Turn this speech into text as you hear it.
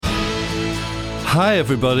Hi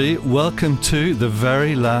everybody, welcome to the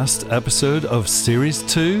very last episode of Series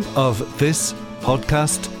 2 of This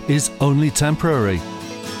Podcast is Only Temporary.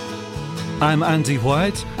 I'm Andy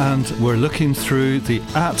White and we're looking through the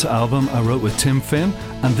At album I wrote with Tim Finn,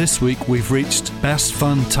 and this week we've reached Best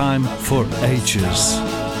Fun Time for Ages.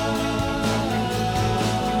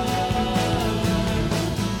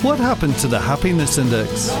 What happened to the happiness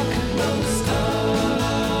index?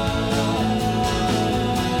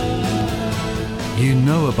 You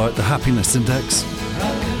know about the happiness index.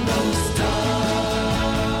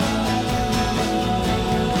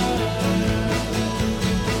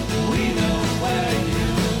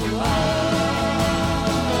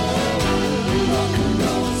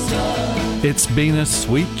 It's been a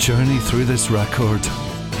sweet journey through this record.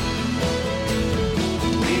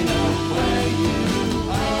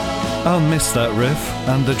 I'll miss that riff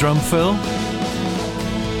and the drum fill.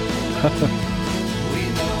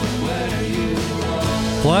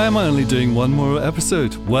 Why am I only doing one more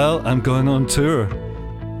episode? Well, I'm going on tour.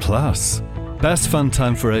 Plus, Best Fun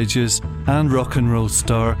Time for Ages and Rock and Roll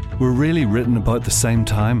Star were really written about the same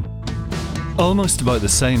time. Almost about the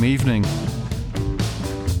same evening.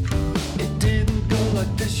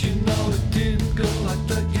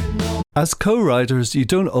 As co-writers, you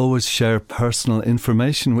don't always share personal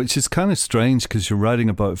information, which is kind of strange because you're writing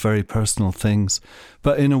about very personal things.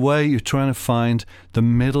 But in a way, you're trying to find the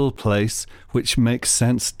middle place which makes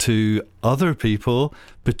sense to other people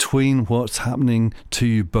between what's happening to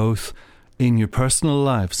you both in your personal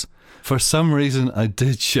lives. For some reason, I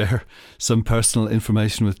did share some personal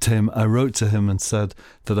information with Tim. I wrote to him and said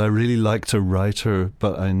that I really liked a writer,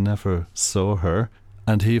 but I never saw her.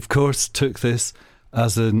 And he, of course, took this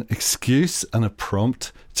as an excuse and a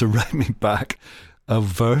prompt to write me back a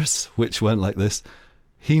verse which went like this.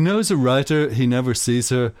 He knows a writer, he never sees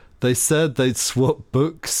her. They said they'd swap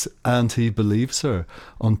books and he believes her.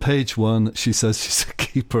 On page 1, she says she's a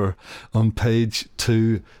keeper. On page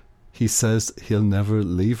 2, he says he'll never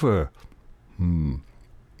leave her.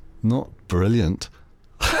 Not brilliant.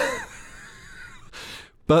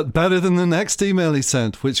 But better than the next email he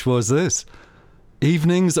sent, which was this.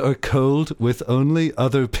 Evenings are cold with only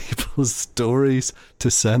other people's stories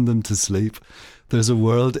to send them to sleep. There's a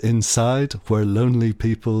world inside where lonely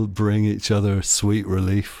people bring each other sweet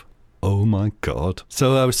relief. Oh my God.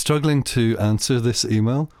 So I was struggling to answer this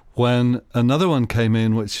email when another one came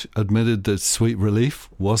in which admitted that sweet relief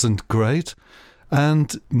wasn't great.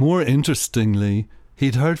 And more interestingly,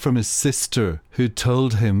 he'd heard from his sister who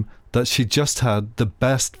told him that she just had the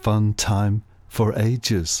best fun time for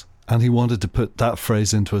ages. And he wanted to put that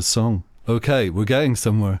phrase into a song. Okay, we're getting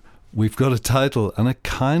somewhere. We've got a title and a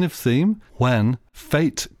kind of theme. When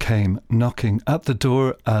fate came knocking at the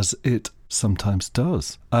door, as it sometimes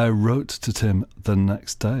does, I wrote to Tim the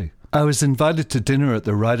next day. I was invited to dinner at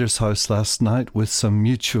the writer's house last night with some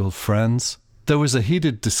mutual friends. There was a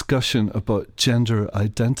heated discussion about gender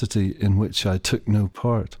identity in which I took no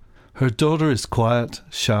part. Her daughter is quiet,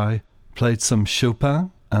 shy, played some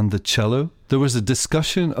Chopin and the cello. There was a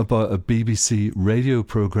discussion about a BBC radio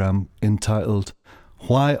programme entitled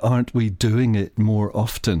Why Aren't We Doing It More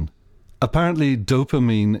Often? Apparently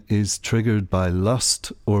dopamine is triggered by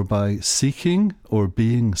lust or by seeking or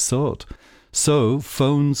being sought. So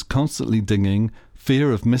phones constantly dinging,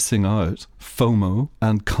 fear of missing out, FOMO,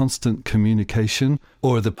 and constant communication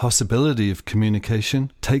or the possibility of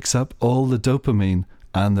communication takes up all the dopamine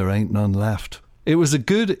and there ain't none left. It was a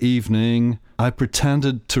good evening. I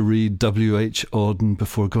pretended to read W.H. Auden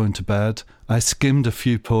before going to bed. I skimmed a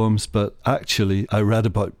few poems, but actually I read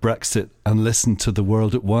about Brexit and listened to The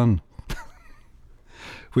World at One,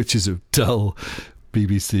 which is a dull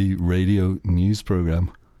BBC radio news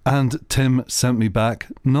programme. And Tim sent me back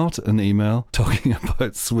not an email talking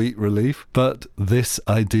about sweet relief, but this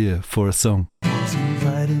idea for a song. I was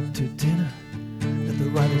invited to dinner at the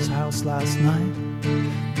writer's house last night.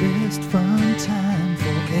 Best fun time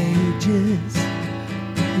for ages,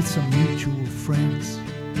 with some mutual friends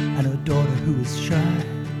and a daughter who is shy.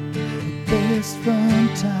 Best fun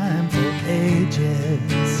time for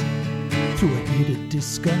ages. Through a heated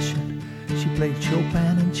discussion, she played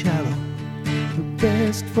Chopin and cello. The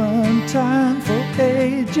best fun time for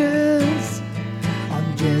ages.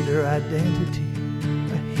 On gender identity,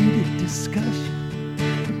 a heated discussion.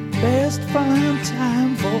 Best fun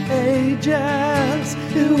time for ages.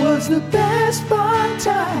 It was the best fun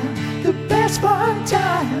time, the best fun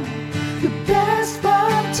time, the best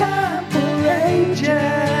fun time for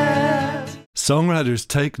ages. Songwriters,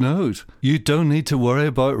 take note. You don't need to worry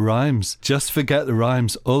about rhymes. Just forget the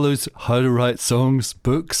rhymes. All those how to write songs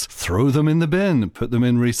books, throw them in the bin, put them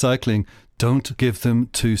in recycling. don't give them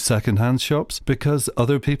to second-hand shops, because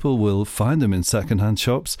other people will find them in second-hand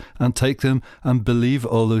shops and take them and believe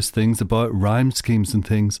all those things about rhyme schemes and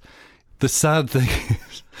things. The sad thing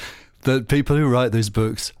is that people who write these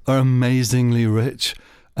books are amazingly rich,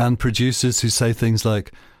 and producers who say things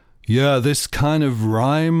like, yeah, this kind of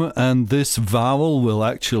rhyme and this vowel will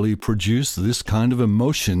actually produce this kind of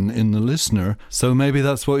emotion in the listener. So maybe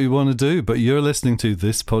that's what you want to do. But you're listening to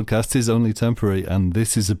This Podcast Is Only Temporary, and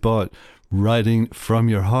this is about writing from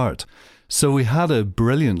your heart. So we had a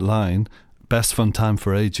brilliant line, best fun time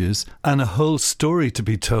for ages, and a whole story to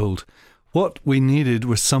be told. What we needed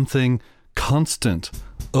was something constant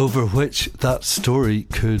over which that story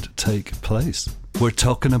could take place. We're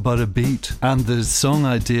talking about a beat, and the song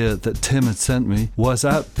idea that Tim had sent me was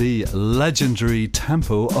at the legendary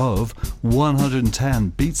tempo of 110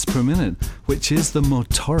 beats per minute, which is the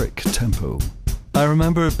motoric tempo. I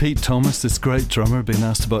remember Pete Thomas, this great drummer, being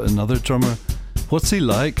asked about another drummer. What's he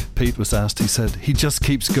like? Pete was asked. He said, he just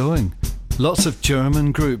keeps going. Lots of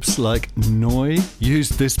German groups like Neu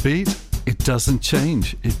used this beat. It doesn't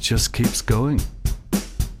change, it just keeps going.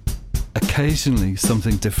 Occasionally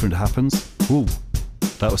something different happens. Ooh,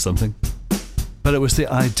 that was something. But it was the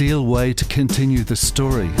ideal way to continue the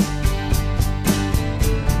story.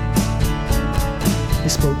 They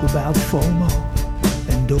spoke about FOMO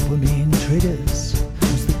and dopamine triggers. It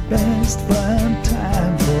was the best fun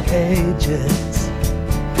time for ages.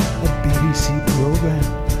 A BBC program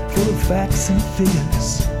full of facts and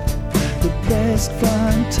figures. The best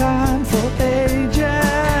fun time for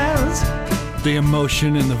ages. The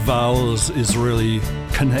emotion in the vowels is really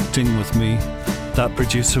connecting with me. That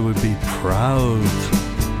producer would be proud.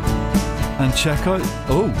 And check out,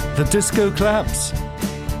 the disco claps.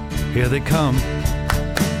 Here they come.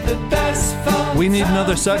 The best fun. We need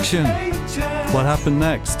another section. What happened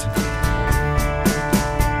next?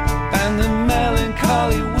 And the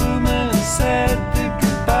melancholy woman said the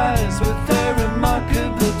goodbyes with their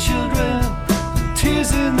remarkable children,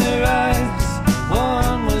 tears in their eyes.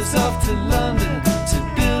 One was off to London to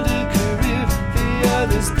build a career, the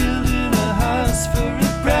other's building a house for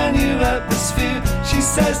a brand new atmosphere. She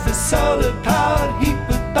says the solar powered heat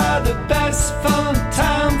would buy the best fun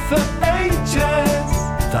time for ages.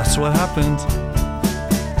 That's what happened.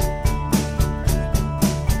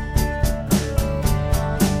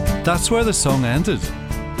 That's where the song ended.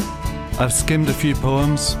 I've skimmed a few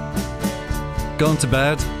poems, gone to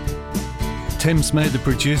bed. Tim's made the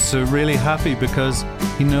producer really happy because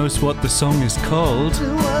he knows what the song is called. It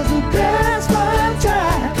was the best fun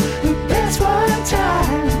time, the best fun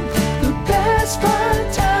time, the best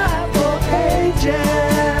fun time for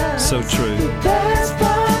ages. So true. The best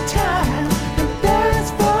fun time, the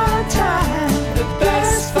best fun time, the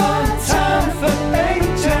best fun time for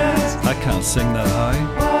ages. I can't sing that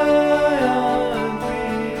high.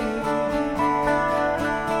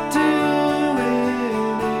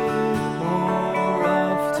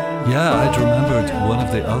 Yeah, I'd remembered one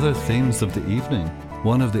of the other themes of the evening,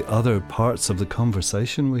 one of the other parts of the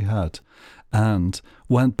conversation we had, and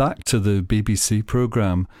went back to the BBC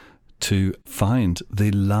programme to find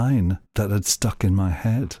the line that had stuck in my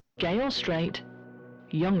head. Gay or straight,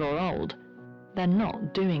 young or old, they're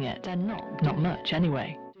not doing it. They're not much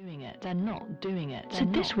anyway. They're not doing it. So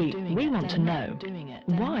this week we want to know,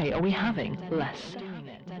 why are we having less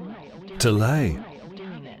Delay.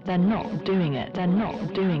 They're not doing it. They're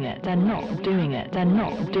not doing it. They're not doing it. They're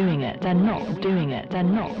not doing it. They're not doing it. They're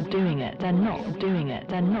not doing it. They're not doing it.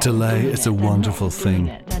 They're not. Delay is a wonderful thing,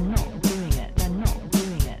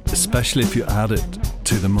 especially if you add it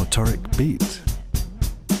to the motoric beat.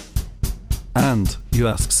 And you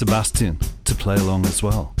ask Sebastian to play along as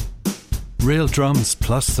well. Real drums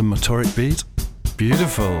plus the motoric beat.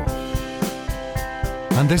 Beautiful.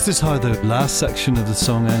 And this is how the last section of the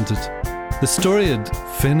song ended. The story had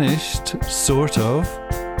finished, sort of,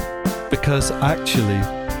 because actually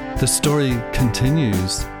the story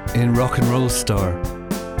continues in Rock and Roll Star,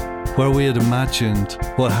 where we had imagined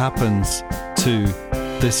what happens to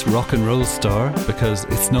this rock and roll star, because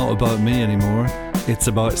it's not about me anymore, it's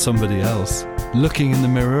about somebody else, looking in the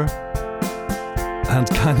mirror and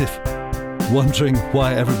kind of wondering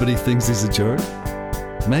why everybody thinks he's a jerk.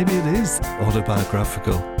 Maybe it is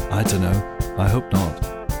autobiographical, I don't know, I hope not.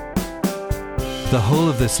 The whole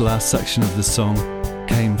of this last section of the song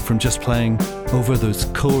came from just playing over those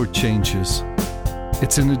chord changes.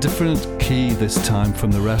 It's in a different key this time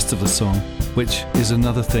from the rest of the song, which is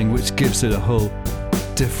another thing which gives it a whole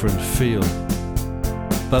different feel.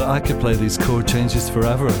 But I could play these chord changes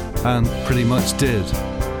forever, and pretty much did,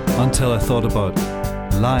 until I thought about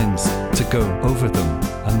lines to go over them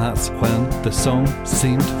and that's when the song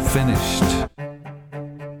seemed finished.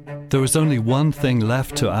 There was only one thing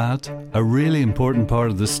left to add. A really important part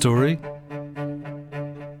of the story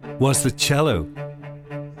was the cello.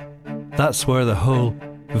 That's where the whole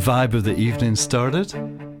vibe of the evening started.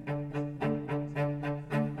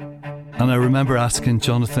 And I remember asking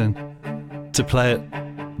Jonathan to play it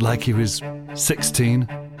like he was 16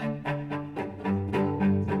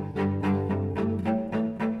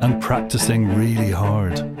 and practicing really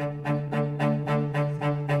hard.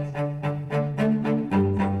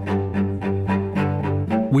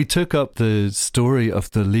 We took up the story of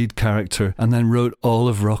the lead character and then wrote all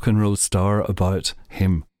of Rock and Roll Star about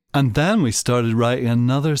him. And then we started writing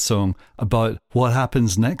another song about what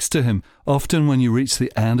happens next to him. Often when you reach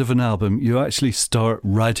the end of an album, you actually start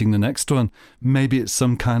writing the next one. Maybe it's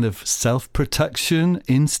some kind of self-protection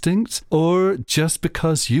instinct, or just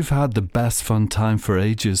because you've had the best fun time for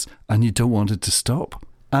ages and you don't want it to stop.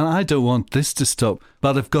 And I don't want this to stop,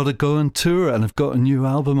 but I've got to go on tour and I've got a new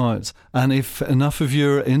album out. And if enough of you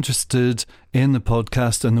are interested in the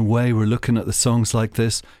podcast and the way we're looking at the songs like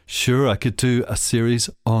this, sure, I could do a series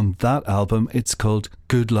on that album. It's called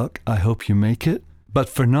Good Luck, I Hope You Make It. But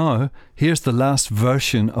for now, here's the last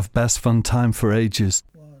version of Best Fun Time for Ages.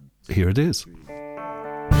 Here it is.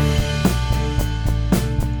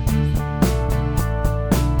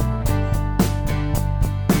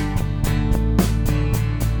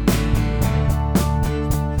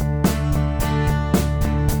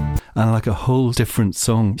 And like a whole different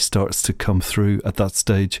song starts to come through at that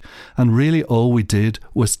stage. And really all we did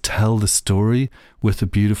was tell the story with a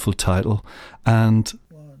beautiful title. And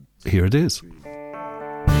here it is.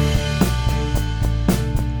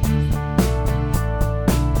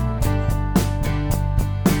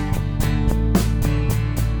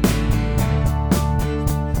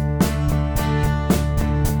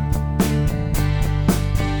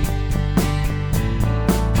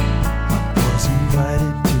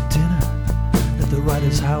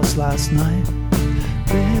 House last night,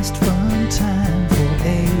 best fun time for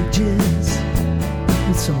ages,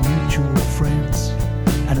 with some mutual friends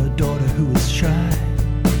and a daughter who is shy.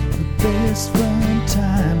 The best fun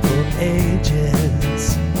time for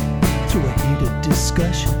ages. Through a heated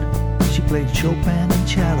discussion, she played Chopin and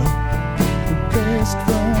cello. The best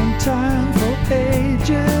fun time for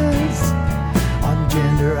ages. On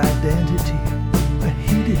gender identity, a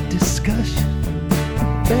heated discussion.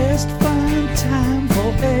 Best fun time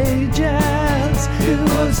for ages. It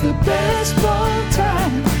was the best fun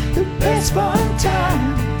time, the best fun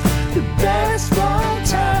time, the best fun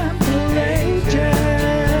time for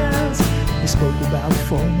ages. We spoke about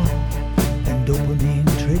FOMO and dopamine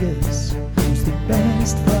triggers. It was the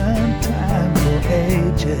best fun time for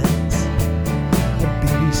ages. A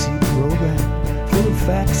BBC program full of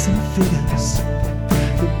facts and figures.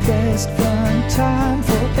 The best fun time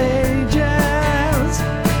for ages.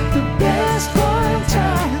 The best fun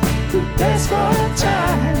time, the best fun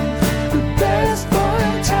time, the best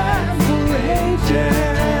fun time for ages.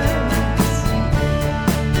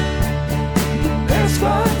 The best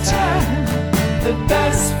fun time, the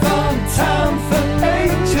best fun time for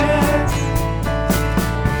ages.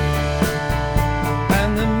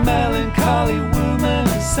 And the melancholy woman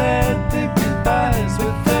said their goodbyes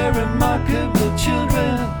with their remarkable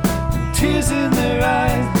children, tears in their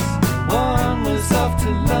eyes. One was off to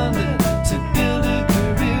London to build a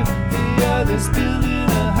career. The other's building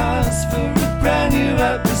a house for a brand new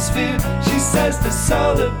atmosphere. She says the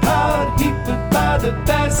solar powered heat would buy the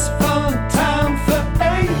best fun time for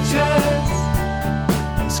ages.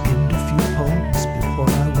 I skimmed a few poems before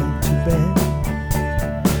I went to bed.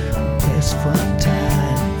 Best fun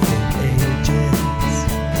time for ages.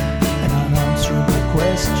 An unanswerable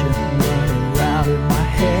question running around in my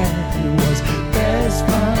head. It was best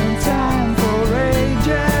fun time for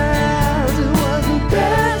ages. It was the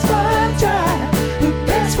best fun time, the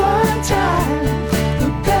best fun time, the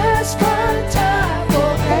best fun time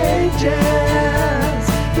for ages.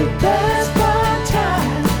 The best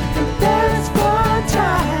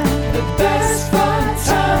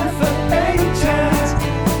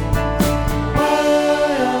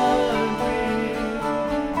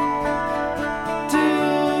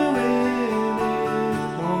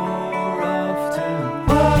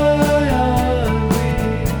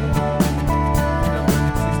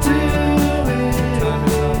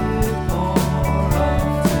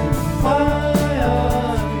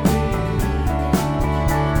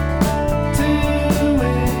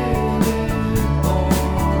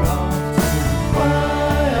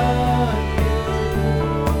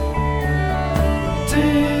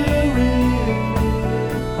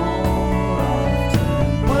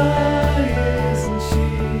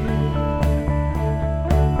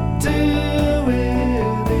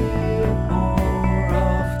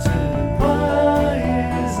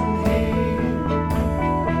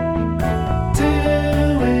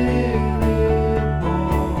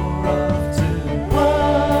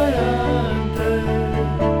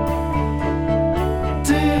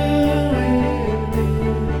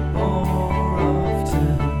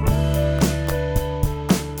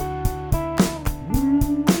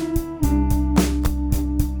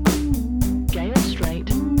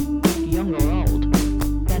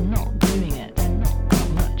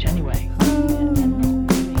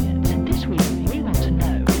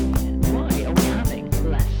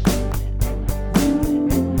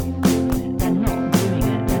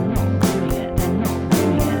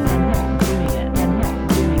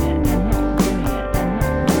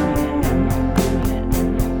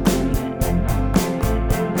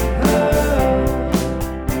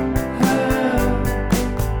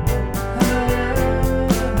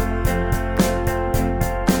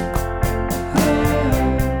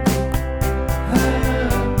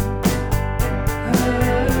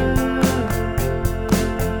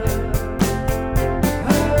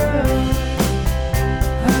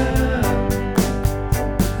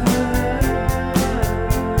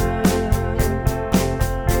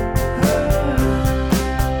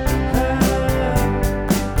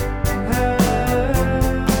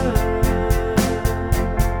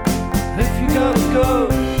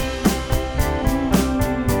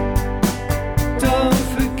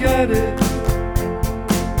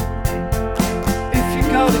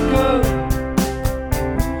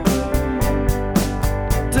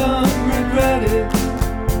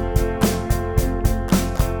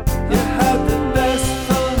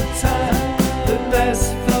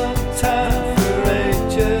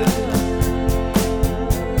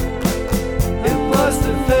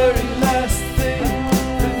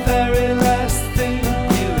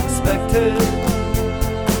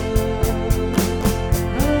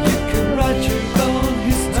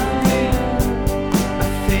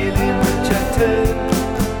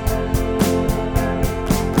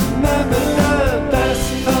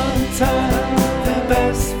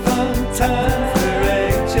time for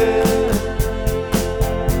ages.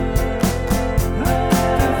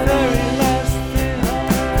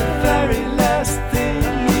 The very last thing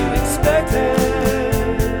you expected.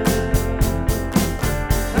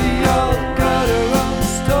 We all got our own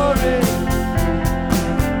story.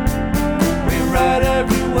 We write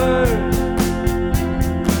every word.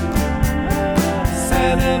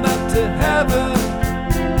 Send him up to heaven.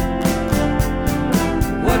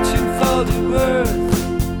 Watching fall to earth.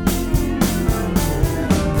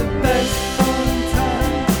 The best fun time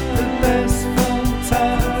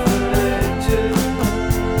for ages.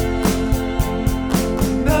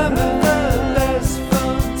 Remember the best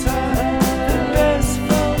fun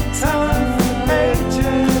time for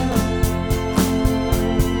ages.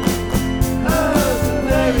 Oh, the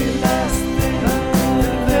very last thing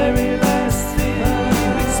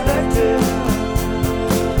you expected.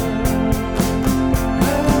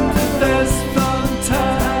 The best fun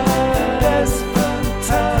time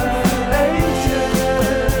for ages.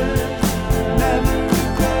 Never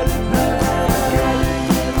regret it,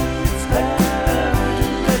 expected.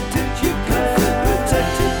 You can feel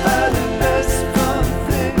protected by the best fun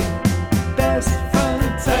thing, best fun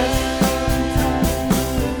time.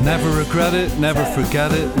 Never regret it, never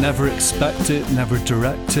forget it, never expect it, never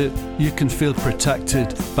direct it. You can feel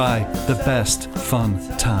protected by the best fun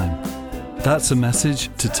time. That's a message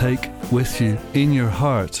to take with you in your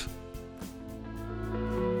heart.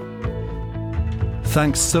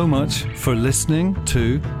 Thanks so much for listening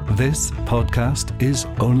to This Podcast Is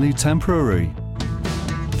Only Temporary.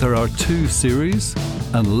 There are 2 series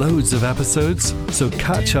and loads of episodes, so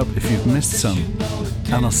catch up if you've missed some.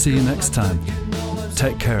 And I'll see you next time.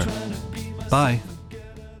 Take care. Bye.